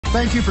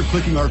Thank you for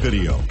clicking our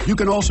video. You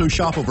can also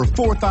shop over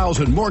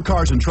 4,000 more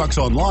cars and trucks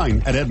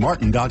online at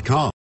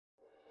edmartin.com.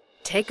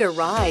 Take a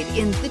ride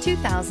in the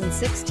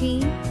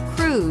 2016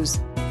 Cruze.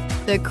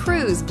 The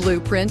Cruze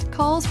blueprint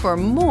calls for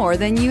more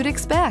than you'd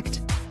expect.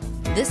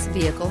 This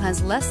vehicle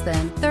has less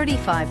than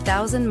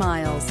 35,000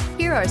 miles.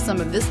 Here are some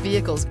of this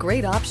vehicle's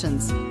great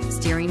options: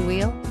 steering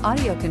wheel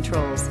audio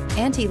controls,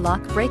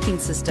 anti-lock braking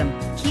system,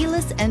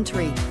 keyless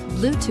entry,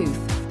 Bluetooth,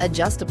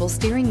 adjustable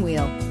steering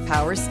wheel,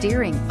 power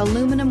steering,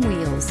 aluminum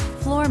wheels,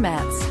 floor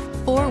mats,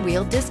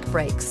 four-wheel disc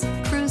brakes,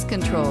 cruise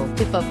control.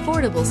 If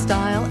affordable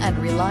style and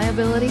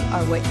reliability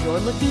are what you're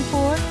looking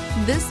for,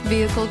 this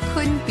vehicle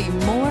couldn't be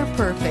more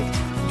perfect.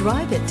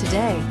 Drive it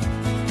today.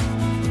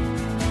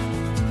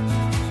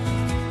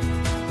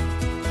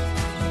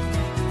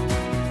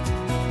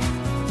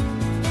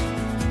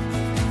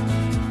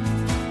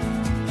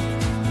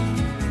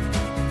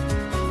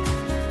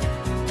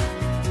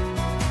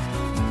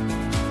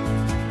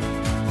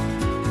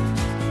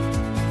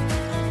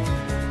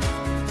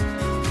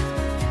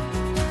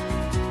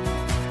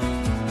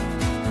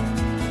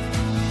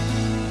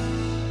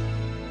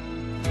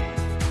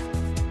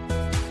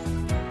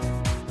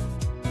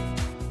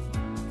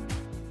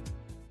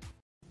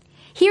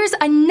 Here's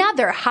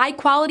another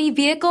high-quality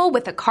vehicle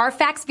with a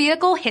CARFAX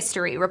Vehicle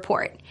History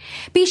Report.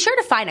 Be sure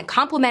to find a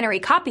complimentary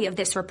copy of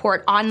this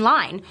report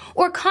online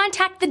or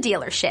contact the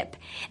dealership.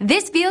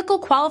 This vehicle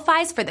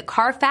qualifies for the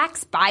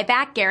CARFAX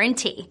Buyback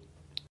Guarantee.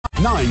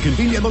 9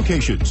 convenient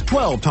locations,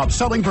 12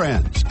 top-selling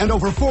brands, and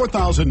over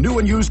 4,000 new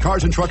and used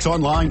cars and trucks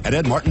online at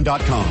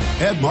edmartin.com.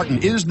 Ed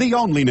Martin is the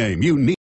only name you need.